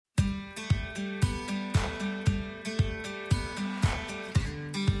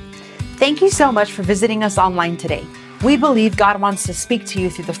Thank you so much for visiting us online today. We believe God wants to speak to you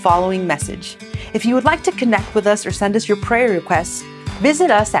through the following message. If you would like to connect with us or send us your prayer requests,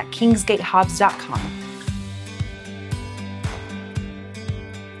 visit us at kingsgatehobbs.com.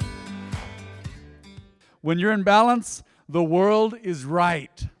 When you're in balance, the world is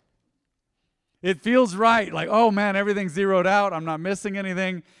right. It feels right, like, oh man, everything's zeroed out, I'm not missing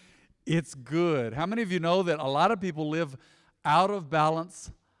anything. It's good. How many of you know that a lot of people live out of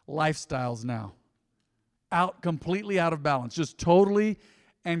balance lifestyles now? Completely out of balance, just totally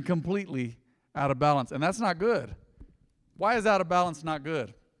and completely out of balance. And that's not good. Why is out of balance not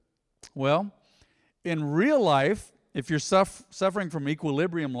good? Well, in real life, if you're suffering from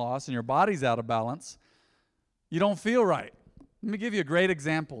equilibrium loss and your body's out of balance, you don't feel right. Let me give you a great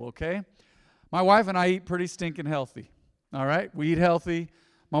example, okay? My wife and I eat pretty stinking healthy, all right? We eat healthy.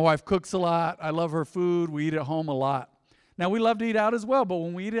 My wife cooks a lot. I love her food. We eat at home a lot. Now, we love to eat out as well, but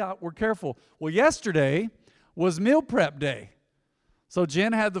when we eat out, we're careful. Well, yesterday was meal prep day. So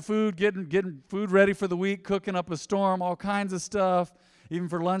Jen had the food, getting food ready for the week, cooking up a storm, all kinds of stuff, even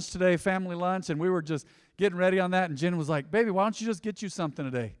for lunch today, family lunch, and we were just getting ready on that, and Jen was like, baby, why don't you just get you something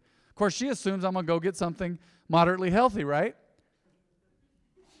today? Of course, she assumes I'm going to go get something moderately healthy, right?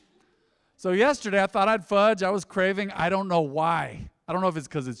 So yesterday, I thought I'd fudge. I was craving. I don't know why. I don't know if it's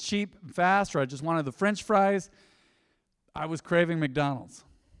because it's cheap and fast or I just wanted the French fries. I was craving McDonald's.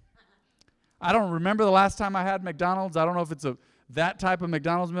 I don't remember the last time I had McDonald's. I don't know if it's that type of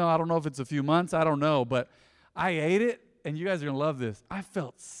McDonald's meal. I don't know if it's a few months. I don't know. But I ate it, and you guys are going to love this. I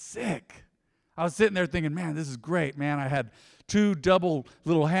felt sick. I was sitting there thinking, man, this is great, man. I had 2 double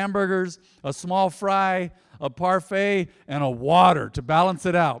little hamburgers, a small fry, a parfait, and a water to balance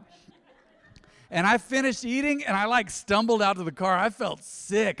it out. And I finished eating, and I stumbled out to the car. I felt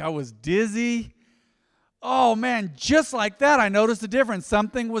sick. I was dizzy. Oh, man, just like that, I noticed a difference.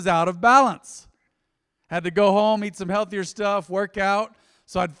 Something was out of balance. Had to go home, eat some healthier stuff, work out,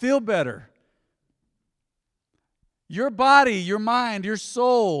 so I'd feel better. Your body, your mind, your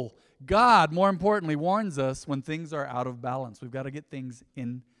soul, God, more importantly, warns us when things are out of balance. We've got to get things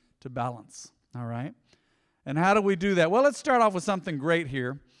into balance, all right? And how do we do that? Well, let's start off with something great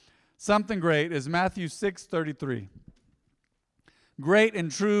here. Something great is Matthew 6:33. Great and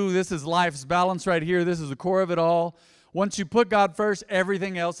true, this is life's balance right here. This is the core of it all. Once you put God first,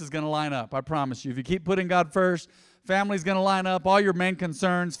 everything else is going to line up, I promise you. If you keep putting God first, family's going to line up. All your main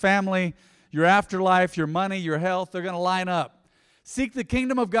concerns, family, your afterlife, your money, your health, they're going to line up. Seek the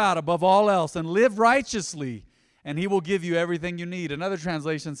kingdom of God above all else and live righteously, and He will give you everything you need. Another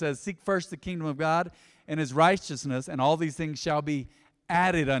translation says, seek first the kingdom of God and His righteousness, and all these things shall be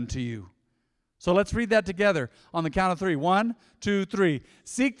added unto you. So let's read that together on the count of 3. 1, 2, 3.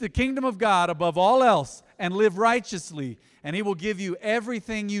 Seek the kingdom of God above all else and live righteously, and He will give you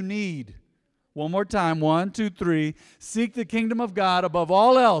everything you need. One more time. 1, 2, 3. Seek the kingdom of God above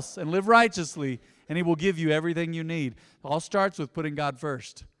all else and live righteously, and He will give you everything you need. It all starts with putting God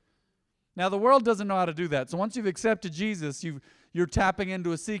first. Now, the world doesn't know how to do that. So once you've accepted Jesus, you're tapping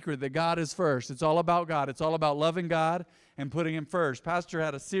into a secret that God is first. It's all about God. It's all about loving God and putting Him first. Pastor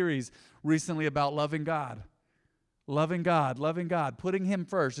had a series recently about loving God. Loving God, loving God, putting Him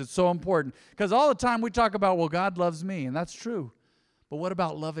first. It's so important. Because all the time we talk about, well, God loves me, and that's true. But what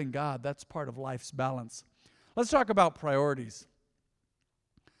about loving God? That's part of life's balance. Let's talk about priorities.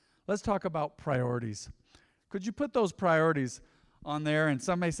 Let's talk about priorities. Could you put those priorities on there? And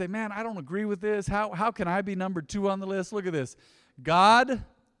some may say, man, I don't agree with this. How can I be number 2 on the list? Look at this. God,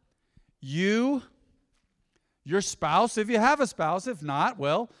 you, your spouse, if you have a spouse. If not,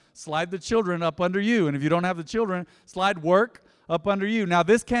 well, slide the children up under you. And if you don't have the children, slide work up under you. Now,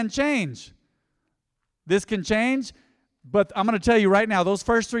 this can change. This can change, but I'm going to tell you right now, those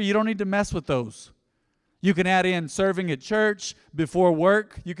first 3, you don't need to mess with those. You can add in serving at church before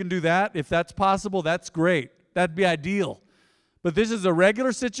work. You can do that. If that's possible, that's great. That'd be ideal. But this is a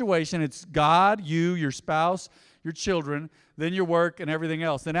regular situation. It's God, you, your spouse, your children, then your work and everything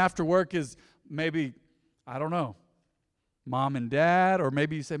else. Then after work is maybe, I don't know, mom and dad, or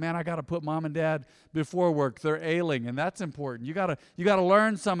maybe you say, man, I got to put mom and dad before work. They're ailing, and that's important. You got to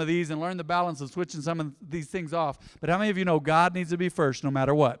learn some of these and learn the balance of switching some of these things off. But how many of you know God needs to be first no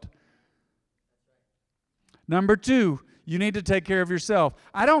matter what? Number 2, you need to take care of yourself.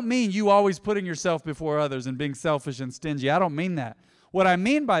 I don't mean you always putting yourself before others and being selfish and stingy. I don't mean that. What I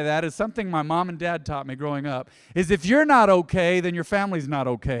mean by that is something my mom and dad taught me growing up, is if you're not okay, then your family's not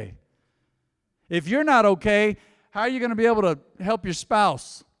okay. If you're not okay, how are you going to be able to help your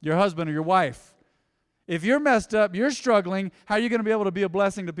spouse, your husband, or your wife? If you're messed up, you're struggling, how are you going to be able to be a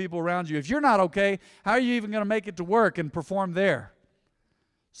blessing to people around you? If you're not okay, how are you even going to make it to work and perform there?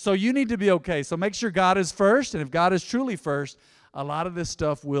 So you need to be okay. So make sure God is first, and if God is truly first, a lot of this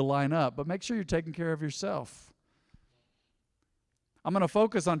stuff will line up. But make sure you're taking care of yourself. I'm going to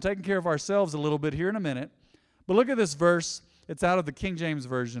focus on taking care of ourselves a little bit here in a minute. But look at this verse. It's out of the King James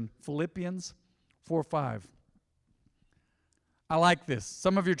Version, Philippians 4:5. I like this.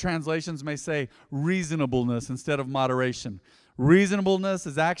 Some of your translations may say reasonableness instead of moderation. Reasonableness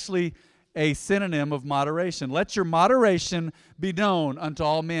is actually a synonym of moderation. Let your moderation be known unto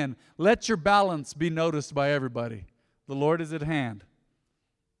all men. Let your balance be noticed by everybody. The Lord is at hand.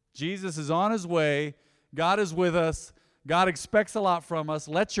 Jesus is on his way. God is with us. God expects a lot from us.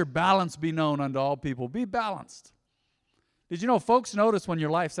 Let your balance be known unto all people. Be balanced. Did you know folks notice when your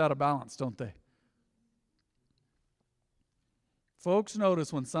life's out of balance, don't they? Folks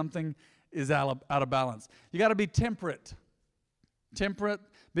notice when something is out of balance. You got to be temperate.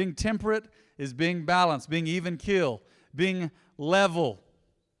 Being temperate is being balanced, being even keel, being level.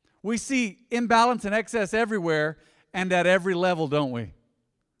 We see imbalance and excess everywhere and at every level, don't we?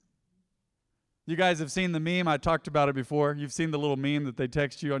 You guys have seen the meme. I talked about it before. You've seen the little meme that they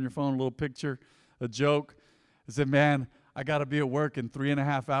text you on your phone, a little picture, a joke. It said, man, I got to be at work in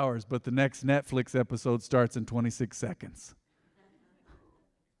 3.5 hours, but the next Netflix episode starts in 26 seconds.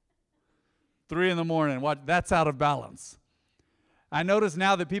 3 a.m. Watch, that's out of balance. I notice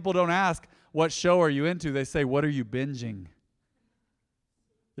now that people don't ask, what show are you into? They say, what are you binging?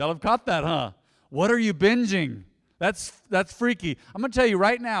 Y'all have caught that, huh? What are you binging? That's freaky. I'm going to tell you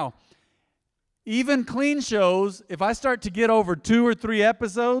right now, even clean shows, if I start to get over 2 or 3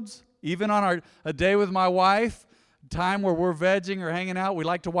 episodes, even on a day with my wife, time where we're vegging or hanging out, we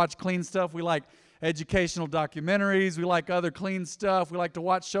like to watch clean stuff. We like educational documentaries. We like other clean stuff. We like to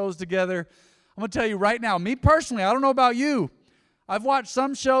watch shows together. I'm going to tell you right now, me personally, I don't know about you. I've watched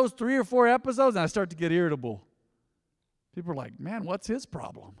some shows 3 or 4 episodes, and I start to get irritable. People are like, man, what's his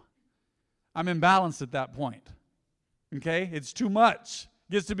problem? I'm imbalanced at that point. Okay? It's too much.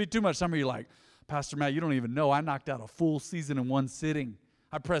 It gets to be too much. Some of you are like, Pastor Matt, you don't even know. I knocked out a full season in one sitting.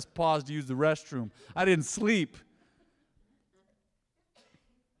 I pressed pause to use the restroom. I didn't sleep.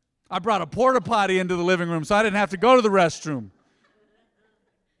 I brought a porta potty into the living room so I didn't have to go to the restroom.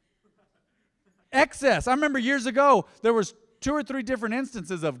 Excess. I remember years ago, there was 2 or 3 different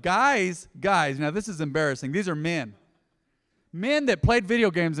instances of guys, now this is embarrassing. These are men that played video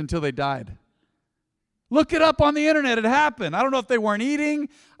games until they died. Look it up on the internet. It happened. I don't know if they weren't eating.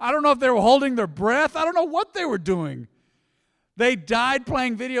 I don't know if they were holding their breath. I don't know what they were doing. They died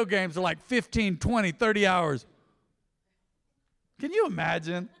playing video games for like 15, 20, 30 hours. Can you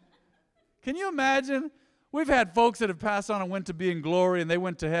imagine? Can you imagine? We've had folks that have passed on and went to be in glory, and they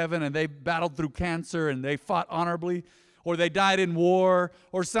went to heaven, and they battled through cancer, and they fought honorably, or they died in war,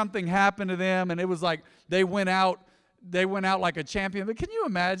 or something happened to them, and it was like they went out like a champion. But can you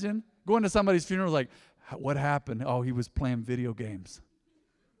imagine going to somebody's funeral like, what happened? Oh, he was playing video games.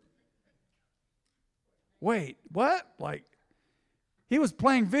 Wait, what? Like, he was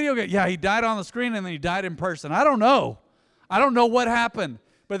playing video games. Yeah, he died on the screen, and then he died in person. I don't know. I don't know what happened,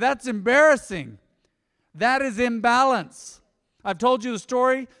 but that's embarrassing. That is imbalance. I've told you the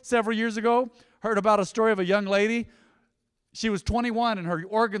story several years ago. Heard about a story of a young lady. She was 21 and her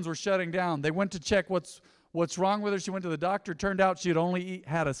organs were shutting down. They went to check what's wrong with her. She went to the doctor. Turned out she had only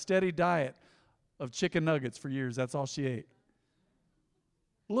had a steady diet of chicken nuggets for years. That's all she ate.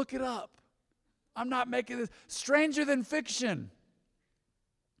 Look it up. I'm not making this. Stranger than fiction.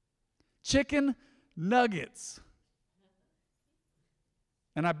 Chicken nuggets.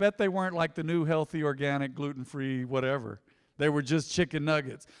 And I bet they weren't like the new healthy, organic, gluten-free, whatever. They were just chicken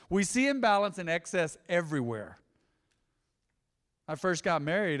nuggets. We see imbalance and excess everywhere. I first got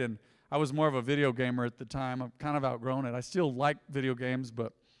married, and I was more of a video gamer at the time. I've kind of outgrown it. I still like video games,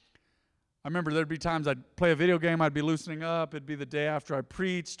 but I remember there'd be times I'd play a video game, I'd be loosening up. It'd be the day after I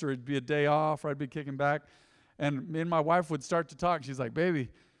preached, or it'd be a day off, or I'd be kicking back. And me and my wife would start to talk. She's like, baby,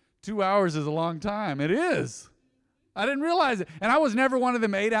 2 hours is a long time. It is. I didn't realize it. And I was never one of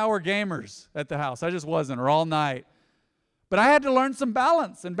them 8-hour gamers at the house. I just wasn't, or all night. But I had to learn some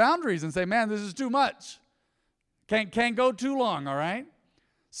balance and boundaries and say, man, this is too much. Can't go too long, all right?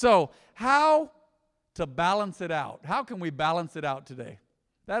 So how to balance it out? How can we balance it out today?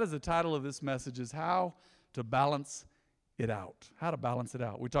 That is the title of this message, is how to balance it out. How to balance it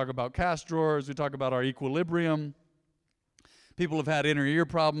out. We talk about cash drawers. We talk about our equilibrium. People have had inner ear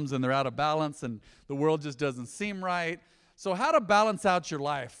problems and they're out of balance and the world just doesn't seem right. So how to balance out your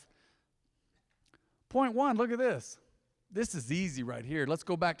life? Point 1, look at this. This is easy right here. Let's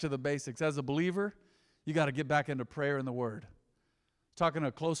go back to the basics. As a believer, you got to get back into prayer and the Word. Talking to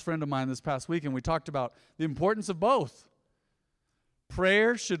a close friend of mine this past week, and we talked about the importance of both.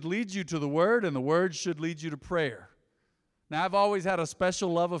 prayer should lead you to the Word, and the Word should lead you to prayer. Now, I've always had a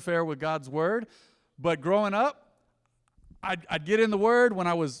special love affair with God's Word, but growing up, I'd get in the Word. When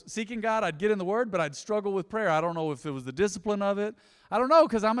I was seeking God, I'd get in the Word, but I'd struggle with prayer. I don't know if it was the discipline of it. I don't know,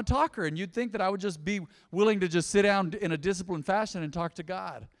 because I'm a talker, and you'd think that I would just be willing to just sit down in a disciplined fashion and talk to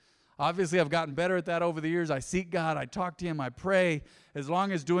God. Obviously, I've gotten better at that over the years. I seek God, I talk to Him, I pray, as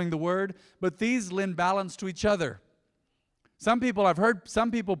long as doing the Word. But these lend balance to each other. I've heard some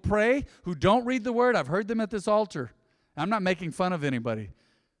people pray who don't read the Word. I've heard them at this altar. I'm not making fun of anybody.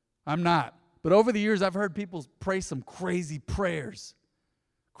 I'm not. But over the years, I've heard people pray some crazy prayers.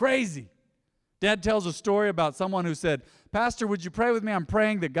 Crazy. Dad tells a story about someone who said, "Pastor, would you pray with me? I'm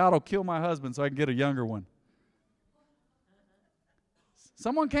praying that God will kill my husband so I can get a younger one."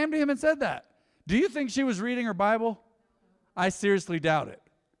 Someone came to him and said that. Do you think she was reading her Bible? I seriously doubt it.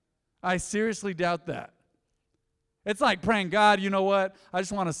 I seriously doubt that. It's like praying, "God, you know what? I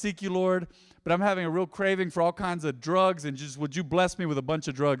just want to seek you, Lord, but I'm having a real craving for all kinds of drugs, and just would you bless me with a bunch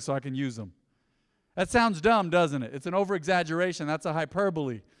of drugs so I can use them?" That sounds dumb, doesn't it? It's an over-exaggeration. That's a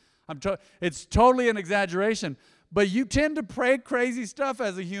hyperbole. It's totally an exaggeration. But you tend to pray crazy stuff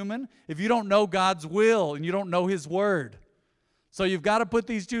as a human if you don't know God's will and you don't know His Word. So you've got to put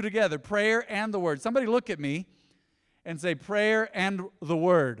these two together, prayer and the Word. Somebody look at me and say prayer and the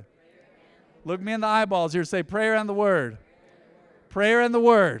Word. Look me in the eyeballs here. Say prayer and the Word. Prayer and the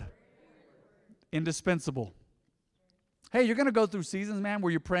Word. Indispensable. Hey, you're going to go through seasons, man,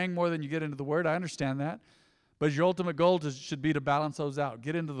 where you're praying more than you get into the Word. I understand that. But your ultimate goal should be to balance those out.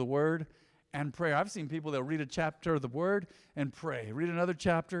 Get into the Word and prayer. I've seen people that read a chapter of the Word and pray. Read another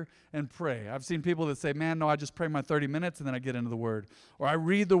chapter and pray. I've seen people that say, "Man, no, I just pray my 30 minutes and then I get into the Word." Or I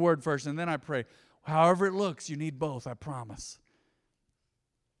read the Word first and then I pray. However it looks, you need both, I promise.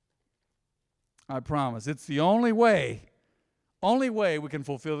 I promise. It's the only way we can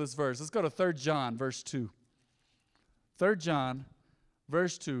fulfill this verse. Let's go to 3 John, verse 2. 3 John,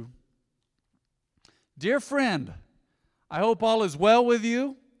 verse 2. "Dear friend, I hope all is well with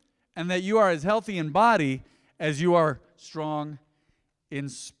you and that you are as healthy in body as you are strong in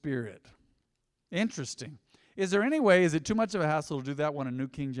spirit." Interesting. Is it too much of a hassle to do that one in New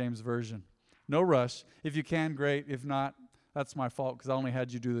King James Version? No rush. If you can, great. If not, that's my fault because I only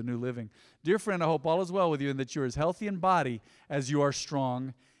had you do the New Living. "Dear friend, I hope all is well with you and that you are as healthy in body as you are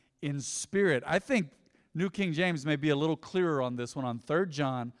strong in spirit." I think New King James may be a little clearer on this one on 3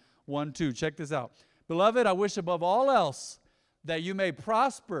 John 1:2. Check this out. "Beloved, I wish above all else that you may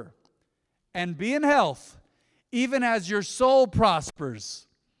prosper and be in health, even as your soul prospers."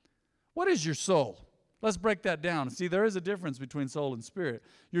 What is your soul? Let's break that down. See, there is a difference between soul and spirit.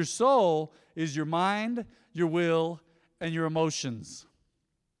 Your soul is your mind, your will, and your emotions.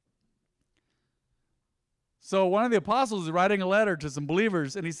 So one of the apostles is writing a letter to some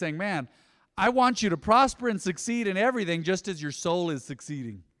believers, and he's saying, "Man, I want you to prosper and succeed in everything just as your soul is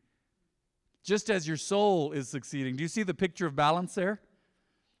succeeding." Just as your soul is succeeding. Do you see the picture of balance there?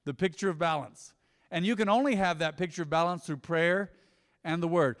 The picture of balance. And you can only have that picture of balance through prayer and the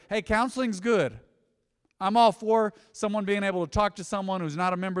Word. Hey, counseling's good. I'm all for someone being able to talk to someone who's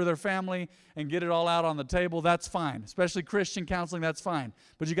not a member of their family and get it all out on the table. That's fine. Especially Christian counseling, that's fine.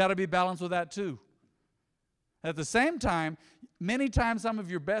 But you got to be balanced with that too. At the same time, many times some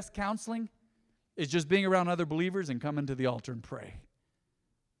of your best counseling is just being around other believers and coming to the altar and pray.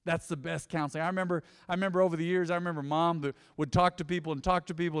 That's the best counseling. I remember over the years, Mom that would talk to people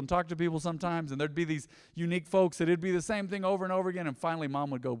sometimes, and there'd be these unique folks that it'd be the same thing over and over again, and finally Mom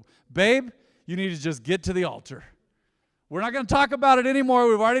would go, "Babe, you need to just get to the altar. We're not going to talk about it anymore.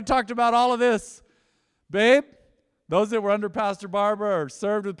 We've already talked about all of this. Babe," those that were under Pastor Barbara or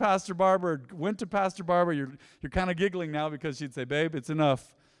served with Pastor Barbara or went to Pastor Barbara, you're kind of giggling now because she'd say, "Babe, it's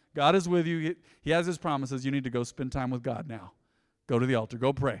enough. God is with you. He has His promises. You need to go spend time with God now. Go to the altar.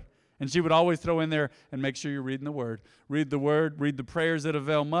 Go pray." And she would always throw in there, "And make sure you're reading the Word. Read the Word. Read the prayers that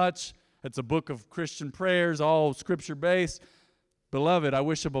avail much." It's a book of Christian prayers, all Scripture-based. "Beloved, I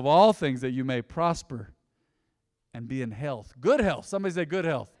wish above all things that you may prosper and be in health." Good health. Somebody say good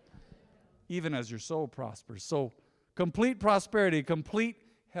health. "Even as your soul prospers." So complete prosperity, complete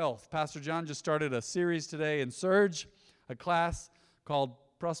health. Pastor John just started a series today in Surge, a class called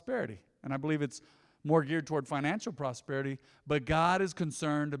Prosperity. And I believe it's more geared toward financial prosperity, but God is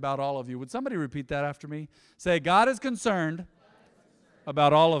concerned about all of you. Would somebody repeat that after me? Say, "God is concerned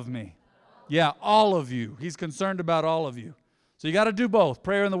about all of me." Yeah, all of you. He's concerned about all of you. So you got to do both,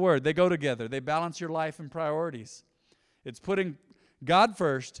 prayer and the Word. They go together. They balance your life and priorities. It's putting God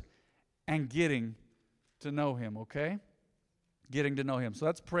first and getting to know Him, okay? Getting to know Him. So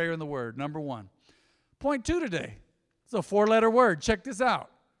that's prayer and the Word, number one. Point 2 today. It's a 4-letter word. Check this out.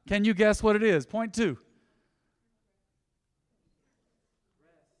 Can you guess what it is? Point 2.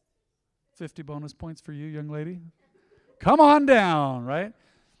 50 bonus points for you, young lady. Come on down, right?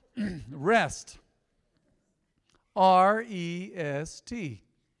 Rest. R-E-S-T.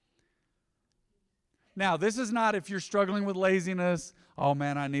 Now, this is not if you're struggling with laziness. Oh,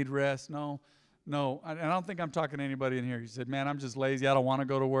 man, I need rest. No, I don't think I'm talking to anybody in here. You said, man, I'm just lazy. I don't want to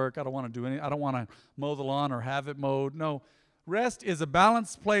go to work. I don't want to do anything. I don't want to mow the lawn or have it mowed. No, rest is a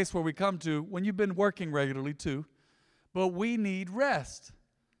balanced place where we come to when you've been working regularly too, but we need rest.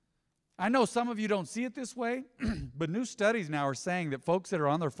 I know some of you don't see it this way, but new studies now are saying that folks that are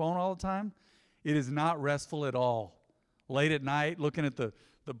on their phone all the time, it is not restful at all. Late at night, looking at the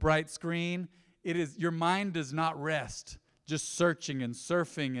bright screen, your mind does not rest. Just searching and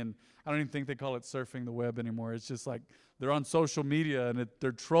surfing, and I don't even think they call it surfing the web anymore. It's just like they're on social media and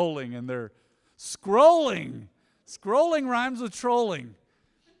they're trolling and they're scrolling. Scrolling rhymes with trolling.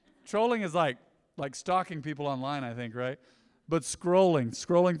 Trolling is like stalking people online, I think, right? But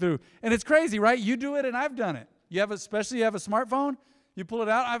scrolling through. And it's crazy, right? You do it and I've done it. Especially you have a smartphone, you pull it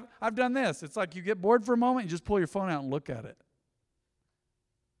out. I've done this. It's like you get bored for a moment, you just pull your phone out and look at it.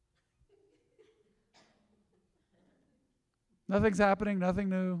 Nothing's happening, nothing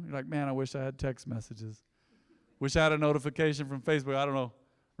new. You're like, man, I wish I had text messages. Wish I had a notification from Facebook. I don't know,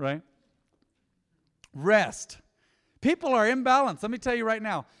 right? Rest. People are imbalanced. Let me tell you right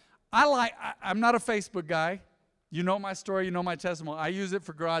now. I'm not a Facebook guy. You know my story. You know my testimony. I use it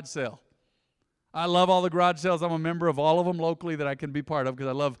for garage sale. I love all the garage sales. I'm a member of all of them locally that I can be part of because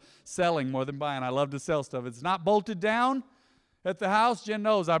I love selling more than buying. I love to sell stuff. It's not bolted down at the house. Jen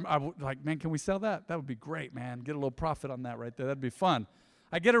knows. I'm like, man, can we sell that? That would be great, man. Get a little profit on that right there. That'd be fun.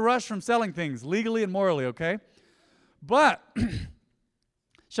 I get a rush from selling things legally and morally, okay? But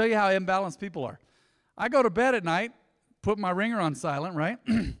show you how imbalanced people are. I go to bed at night, put my ringer on silent, right?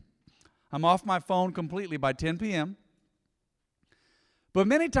 I'm off my phone completely by 10 p.m. But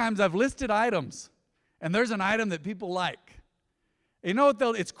many times I've listed items, and there's an item that people like. You know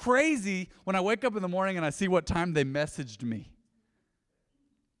what, it's crazy when I wake up in the morning and I see what time they messaged me.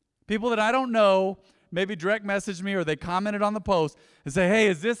 People that I don't know maybe direct messaged me or they commented on the post and say, hey,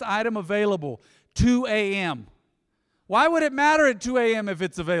 is this item available? 2 a.m. Why would it matter at 2 a.m. if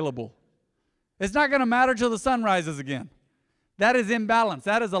it's available? It's not going to matter till the sun rises again. That is imbalance.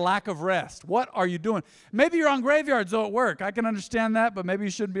 That is a lack of rest. What are you doing? Maybe you're on graveyards though at work. I can understand that, but maybe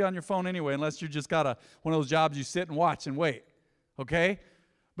you shouldn't be on your phone anyway unless you just got one of those jobs you sit and watch and wait. Okay?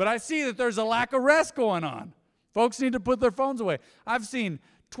 But I see that there's a lack of rest going on. Folks need to put their phones away. I've seen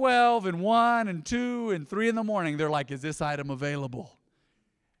 12 and 1 and 2 and 3 in the morning. They're like, is this item available?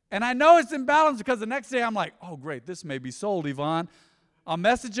 And I know it's imbalanced because the next day I'm like, oh, great, this may be sold, Yvonne. I'll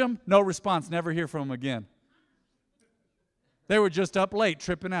message them, no response, never hear from them again. They were just up late,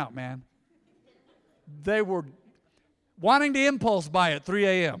 tripping out, man. They were wanting to impulse buy at 3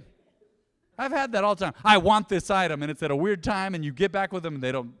 a.m. I've had that all the time. I want this item, and it's at a weird time, and you get back with them,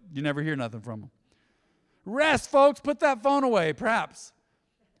 and you never hear nothing from them. Rest, folks. Put that phone away, perhaps.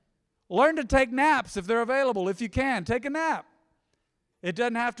 Learn to take naps if they're available. If you can, take a nap. It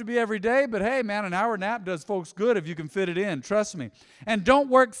doesn't have to be every day, but hey, man, an hour nap does folks good if you can fit it in. Trust me. And don't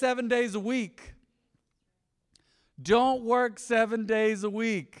work 7 days a week. Don't work 7 days a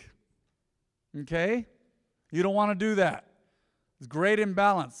week. Okay? You don't want to do that. It's great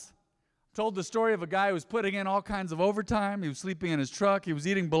imbalance. I told the story of a guy who was putting in all kinds of overtime. He was sleeping in his truck. He was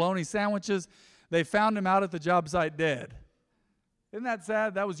eating bologna sandwiches. They found him out at the job site dead. Isn't that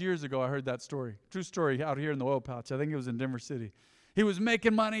sad? That was years ago I heard that story. True story out here in the oil patch. I think it was in Denver City. He was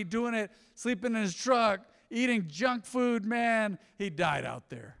making money, doing it, sleeping in his truck, eating junk food. Man, he died out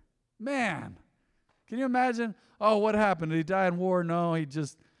there. Man, can you imagine? Oh, what happened? Did he die in war? No, he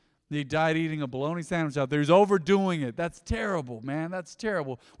died eating a bologna sandwich out there. He's overdoing it. That's terrible, man. That's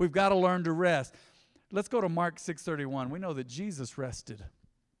terrible. We've got to learn to rest. Let's go to Mark 6:31. We know that Jesus rested.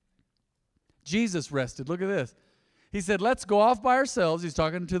 Jesus rested. Look at this. He said, let's go off by ourselves. He's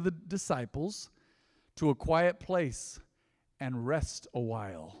talking to the disciples, to a quiet place and rest a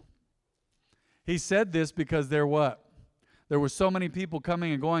while. He said this because there were so many people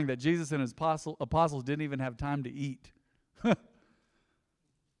coming and going that Jesus and his apostles didn't even have time to eat.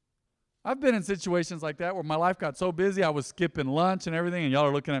 I've been in situations like that where my life got so busy I was skipping lunch and everything, and y'all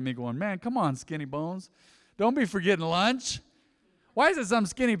are looking at me going, man, come on, skinny bones. Don't be forgetting lunch. Why is it some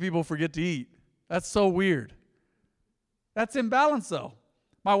skinny people forget to eat? That's so weird. That's imbalance, though.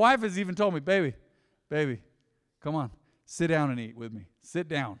 My wife has even told me, baby, come on, sit down and eat with me. Sit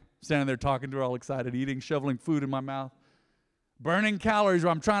down. Standing there talking to her all excited, eating, shoveling food in my mouth, burning calories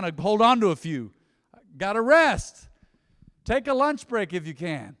where I'm trying to hold on to a few. Got to rest. Take a lunch break if you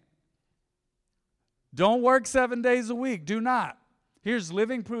can. Don't work 7 days a week. Do not. Here's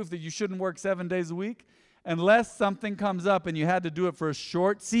living proof that you shouldn't work 7 days a week unless something comes up and you had to do it for a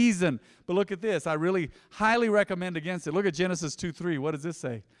short season. But look at this. I really highly recommend against it. Look at Genesis 2:3. What does this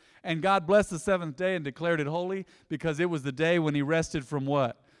say? And God blessed the seventh day and declared it holy because it was the day when he rested from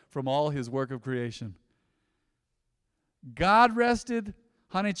what? From all his work of creation. God rested.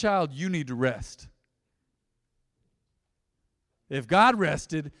 Honey child, you need to rest. If God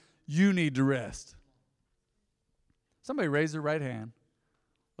rested, you need to rest. Somebody raise their right hand.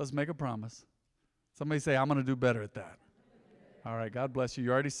 Let's make a promise. Somebody say, I'm going to do better at that. All right, God bless you.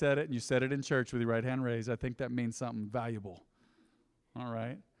 You already said it, and you said it in church with your right hand raised. I think that means something valuable. All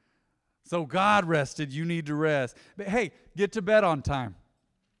right. So God rested. You need to rest. But hey, get to bed on time.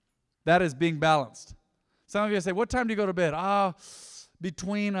 That is being balanced. Some of you say, what time do you go to bed?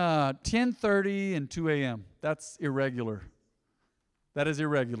 Between 10:30 and 2 a.m. That's irregular. That is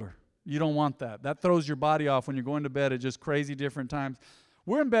irregular. You don't want that. That throws your body off when you're going to bed at just crazy different times.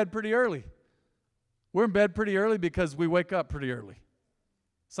 We're in bed pretty early. We're in bed pretty early because we wake up pretty early.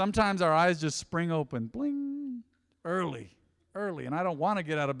 Sometimes our eyes just spring open, bling, early. And I don't want to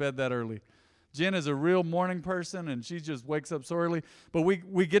get out of bed that early. Jen is a real morning person, and she just wakes up so early. But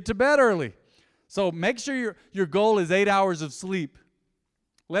we get to bed early. So make sure your goal is 8 hours of sleep.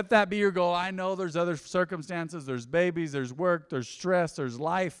 Let that be your goal. I know there's other circumstances. There's babies, there's work, there's stress, there's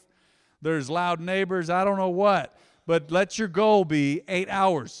life, there's loud neighbors, I don't know what. But let your goal be 8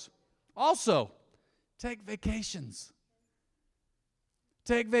 hours. Also, take vacations.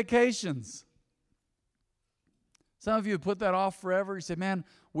 Take vacations. Some of you put that off forever. You say, man,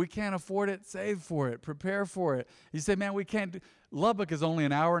 we can't afford it. Save for it. Prepare for it. You say, man, we can't. Lubbock is only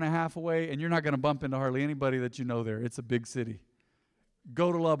an hour and a half away, and you're not going to bump into hardly anybody that you know there. It's a big city.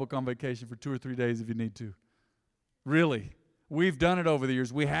 Go to Lubbock on vacation for 2 or 3 days if you need to. Really. We've done it over the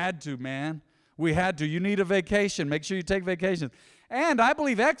years. We had to, man. We had to. You need a vacation. Make sure you take vacations. And I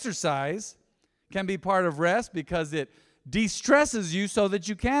believe exercise can be part of rest because it de-stresses you so that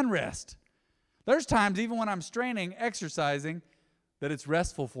you can rest. There's times, even when I'm straining, exercising, that it's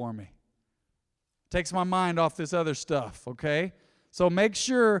restful for me. Takes my mind off this other stuff, okay? So make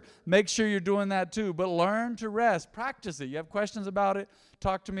sure you're doing that too. But learn to rest. Practice it. You have questions about it?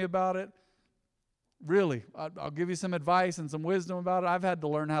 Talk to me about it. Really, I'll give you some advice and some wisdom about it. I've had to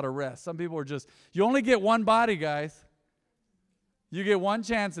learn how to rest. Some people are just, you only get one body, guys. You get one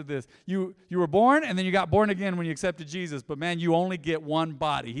chance at this. You were born, and then you got born again when you accepted Jesus. But, man, you only get one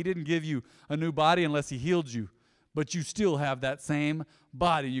body. He didn't give you a new body unless he healed you. But you still have that same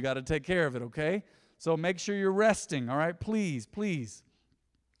body. You got to take care of it, okay? So make sure you're resting, all right? Please.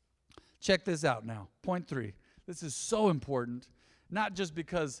 Check this out now. Point 3. This is so important, not just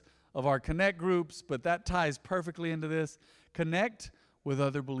because of our Connect groups, but that ties perfectly into this. Connect with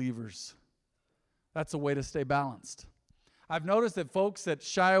other believers. That's a way to stay balanced. I've noticed that folks that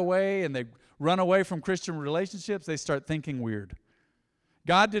shy away and they run away from Christian relationships, they start thinking weird.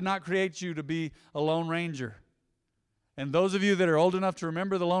 God did not create you to be a Lone Ranger. And those of you that are old enough to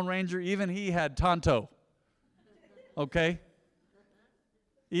remember the Lone Ranger, even he had Tonto. Okay?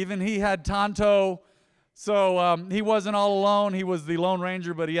 Even he had Tonto. So he wasn't all alone. He was the Lone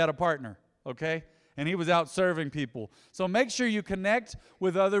Ranger, but he had a partner. Okay? And he was out serving people. So make sure you connect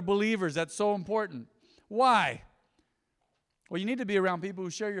with other believers. That's so important. Why? Well, you need to be around people who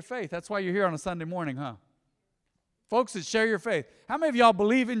share your faith. That's why you're here on a Sunday morning, huh? Folks that share your faith. How many of y'all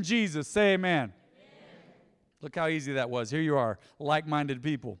believe in Jesus? Say amen. Amen. Look how easy that was. Here you are, like-minded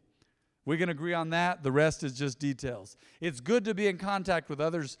people. We can agree on that. The rest is just details. It's good to be in contact with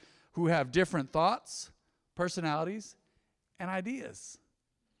others who have different thoughts, personalities, and ideas.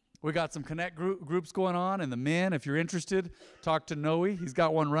 We got some Connect groups going on, and the men, if you're interested, talk to Noe. He's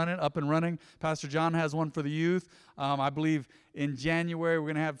got one up and running. Pastor John has one for the youth. I believe in January we're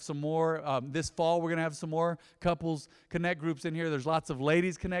going to have some more. This fall we're going to have some more couples Connect groups in here. There's lots of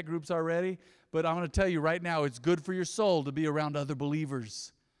ladies Connect groups already. But I'm going to tell you right now, it's good for your soul to be around other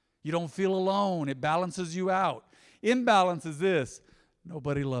believers. You don't feel alone. It balances you out. Imbalance is this: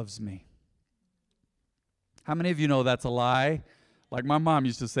 nobody loves me. How many of you know that's a lie? Like my mom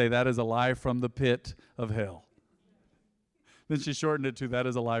used to say, that is a lie from the pit of hell. Then she shortened it to, that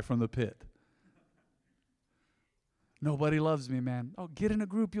is a lie from the pit. Nobody loves me, man. Oh, get in a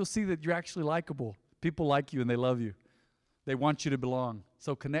group. You'll see that you're actually likable. People like you and they love you. They want you to belong.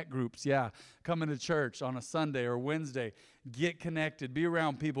 So Connect groups, yeah. Come into church on a Sunday or Wednesday. Get connected. Be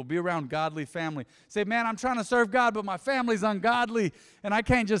around people. Be around godly family. Say, man, I'm trying to serve God, but my family's ungodly, and I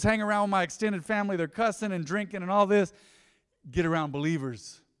can't just hang around with my extended family. They're cussing and drinking and all this. Get around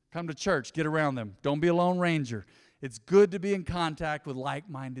believers. Come to church. Get around them. Don't be a Lone Ranger. It's good to be in contact with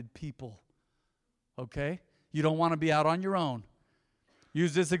like-minded people. Okay? You don't want to be out on your own.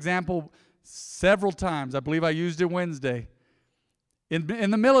 Use this example several times. I believe I used it Wednesday. In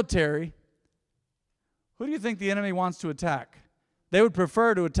the military, who do you think the enemy wants to attack? They would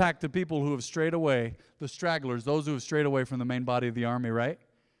prefer to attack the people who have strayed away, the stragglers, those who have strayed away from the main body of the army, right?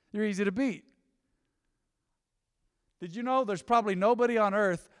 They're easy to beat. Did you know there's probably nobody on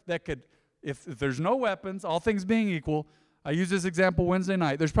earth that could, if there's no weapons, all things being equal, I used this example Wednesday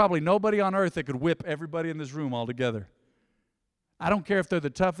night, there's probably nobody on earth that could whip everybody in this room all together. I don't care if they're the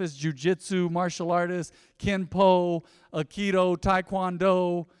toughest jiu-jitsu, martial artist, kenpo, aikido,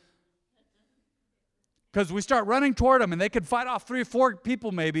 taekwondo. Because we start running toward them, and they could fight off 3 or 4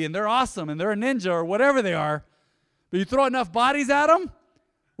 people maybe, and they're awesome, and they're a ninja or whatever they are. But you throw enough bodies at them,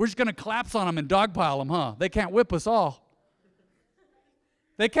 we're just going to collapse on them and dogpile them, huh? They can't whip us all.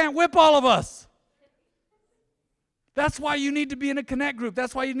 They can't whip all of us. That's why you need to be in a connect group.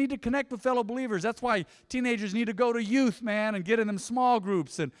 That's why you need to connect with fellow believers. That's why teenagers need to go to youth, man, and get in them small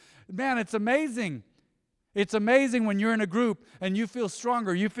groups. And, man, it's amazing. It's amazing when you're in a group and you feel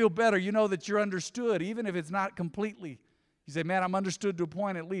stronger, you feel better, you know that you're understood, even if it's not completely. You say, man, I'm understood to a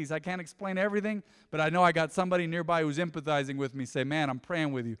point at least. I can't explain everything, but I know I got somebody nearby who's empathizing with me. Say, man, I'm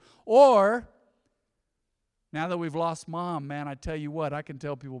praying with you. Or, now that we've lost mom, man, I tell you what, I can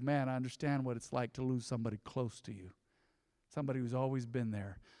tell people, man, I understand what it's like to lose somebody close to you. Somebody who's always been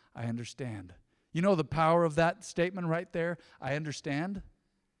there. I understand. You know the power of that statement right there? I understand.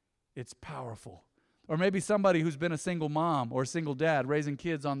 It's powerful. Or maybe somebody who's been a single mom or a single dad raising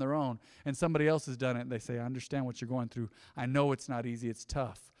kids on their own, and somebody else has done it, and they say, I understand what you're going through. I know it's not easy. It's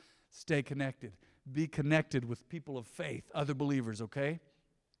tough. Stay connected. Be connected with people of faith, other believers, okay?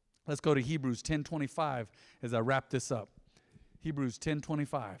 Let's go to Hebrews 10:25 as I wrap this up. Hebrews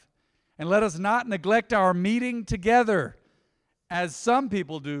 10:25. And let us not neglect our meeting together, as some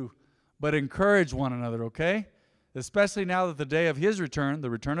people do, but encourage one another, okay? Especially now that the day of his return, the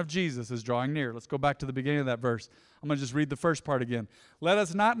return of Jesus, is drawing near. Let's go back to the beginning of that verse. I'm going to just read the first part again. Let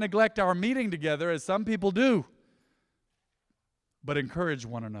us not neglect our meeting together, as some people do, but encourage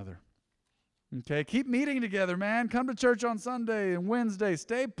one another. Okay, keep meeting together, man. Come to church on Sunday and Wednesday.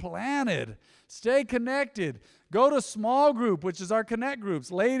 Stay planted. Stay connected. Go to small group, which is our connect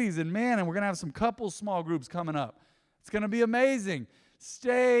groups, ladies and men, and we're going to have some couple small groups coming up. It's going to be amazing.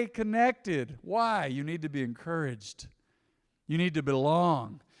 Stay connected. Why? You need to be encouraged. You need to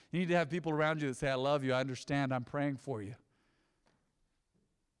belong. You need to have people around you that say, I love you, I understand, I'm praying for you.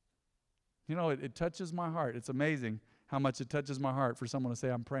 You know, it touches my heart. It's amazing how much it touches my heart for someone to say,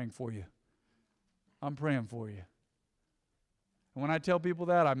 I'm praying for you. I'm praying for you. And when I tell people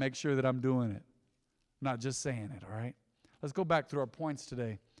that, I make sure that I'm doing it, not just saying it, all right? Let's go back through our points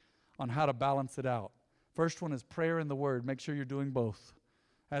today on how to balance it out. First one is prayer and the Word. Make sure you're doing both.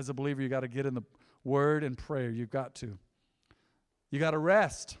 As a believer, you got to get in the Word and prayer. You've got to. You got to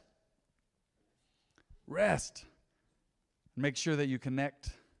rest. Rest. Make sure that you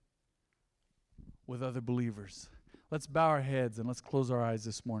connect with other believers. Let's bow our heads and let's close our eyes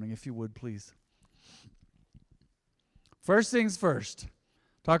this morning, if you would, please. First things first,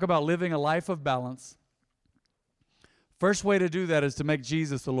 talk about living a life of balance. First way to do that is to make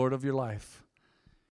Jesus the Lord of your life.